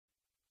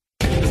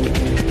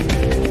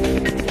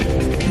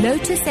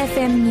Lotus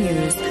FM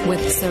News with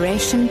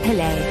Sureshan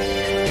Pillay.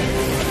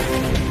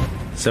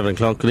 7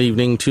 o'clock, good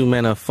evening. 2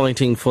 men are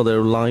fighting for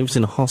their lives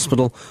in a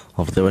hospital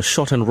after they were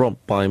shot and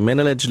robbed by men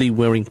allegedly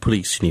wearing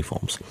police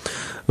uniforms.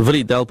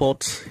 Willie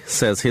Delport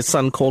says his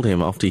son called him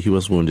after he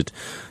was wounded.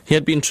 He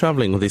had been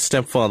travelling with his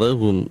stepfather,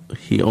 whom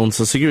he owns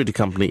a security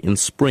company in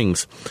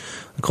Springs.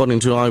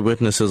 According to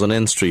eyewitnesses on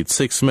N Street,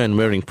 6 men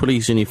wearing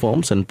police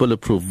uniforms and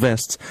bulletproof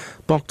vests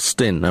boxed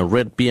in a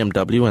red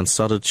BMW and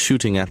started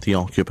shooting at the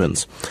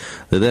occupants.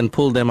 They then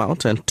pulled them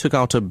out and took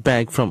out a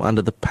bag from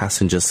under the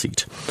passenger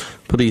seat.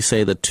 Police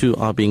say the 2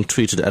 are being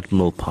treated at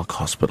Mill Park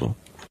Hospital.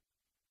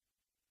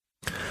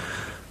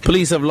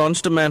 Police have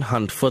launched a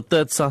manhunt for a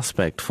 3rd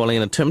suspect following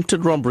an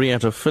attempted robbery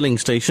at a filling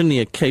station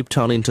near Cape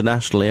Town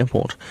International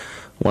Airport.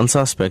 1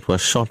 suspect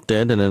was shot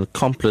dead and an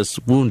accomplice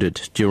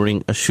wounded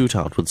during a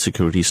shootout with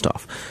security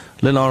staff.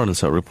 Lynn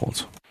Aronsa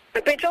reports.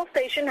 The petrol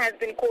station has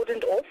been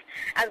cordoned off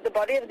as the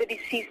body of the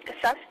deceased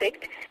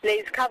suspect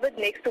lays covered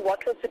next to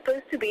what was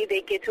supposed to be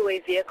their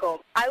getaway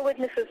vehicle.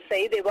 Eyewitnesses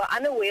say they were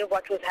unaware of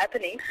what was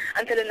happening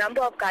until a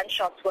number of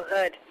gunshots were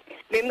heard.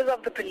 Members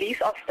of the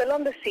police are still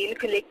on the scene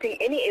collecting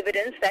any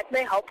evidence that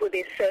may help with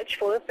their search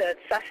for the 3rd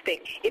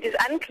suspect. It is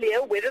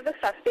unclear whether the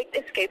suspect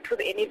escaped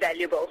with any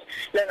valuables.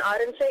 Lynn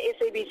Aronsa,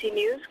 SABC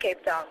News,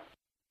 Cape Town.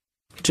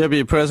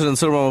 Deputy President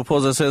Cyril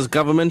Ramaphosa says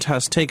government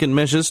has taken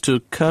measures to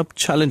curb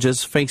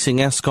challenges facing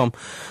Eskom,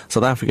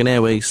 South African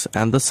Airways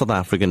and the South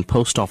African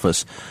Post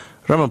Office.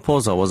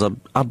 Ramaphosa was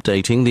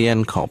updating the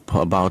NCOP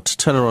about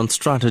turnaround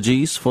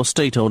strategies for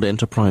state-owned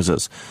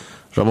enterprises.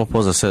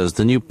 Ramaphosa says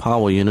the new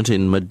power unit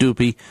in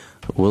Medupi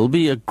will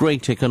be a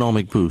great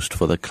economic boost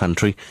for the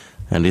country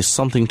and is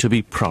something to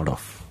be proud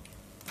of.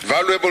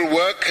 Valuable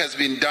work has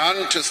been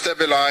done to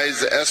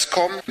stabilize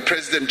Eskom.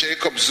 President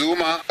Jacob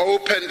Zuma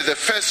opened the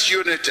first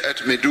unit at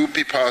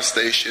Medupi Power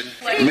Station.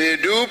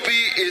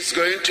 Medupi is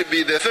going to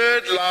be the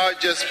 3rd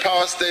largest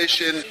power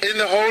station in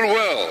the whole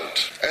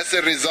world as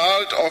a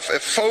result of a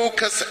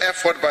focused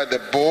effort by the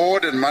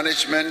board and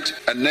management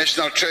and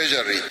National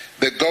Treasury.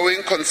 The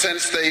going concern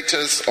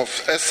status of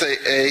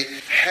SAA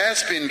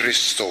has been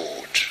restored.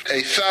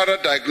 A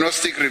thorough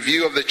diagnostic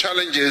review of the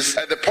challenges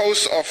at the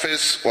post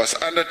office was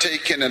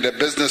undertaken and a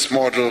business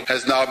model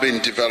has now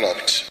been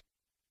developed.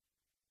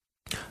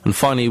 And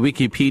finally,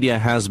 Wikipedia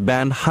has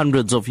banned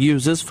hundreds of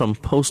users from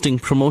posting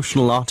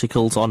promotional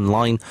articles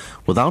online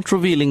without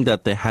revealing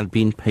that they had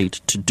been paid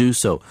to do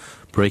so,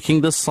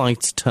 breaking the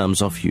site's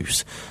terms of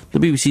use. The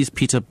BBC's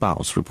Peter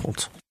Bowes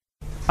reports.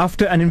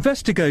 After an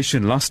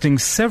investigation lasting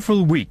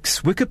several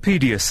weeks,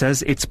 Wikipedia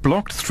says it's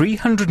blocked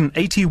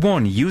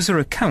 381 user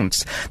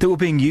accounts that were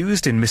being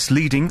used in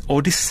misleading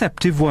or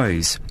deceptive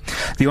ways.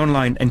 The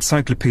online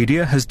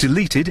encyclopedia has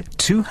deleted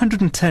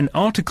 210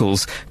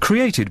 articles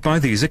created by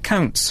these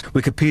accounts.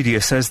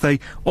 Wikipedia says they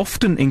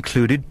often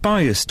included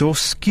biased or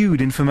skewed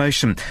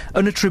information,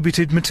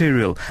 unattributed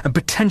material, and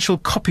potential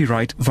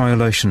copyright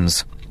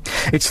violations.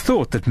 It's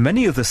thought that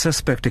many of the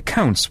suspect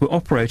accounts were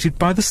operated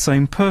by the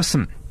same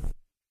person.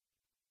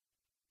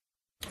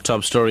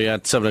 Top story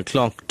at 7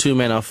 o'clock. 2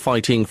 men are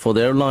fighting for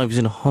their lives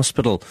in a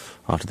hospital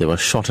after they were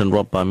shot and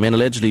robbed by men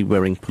allegedly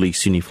wearing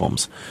police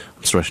uniforms.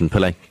 I'm Sureshan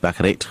Pillay, back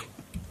at 8.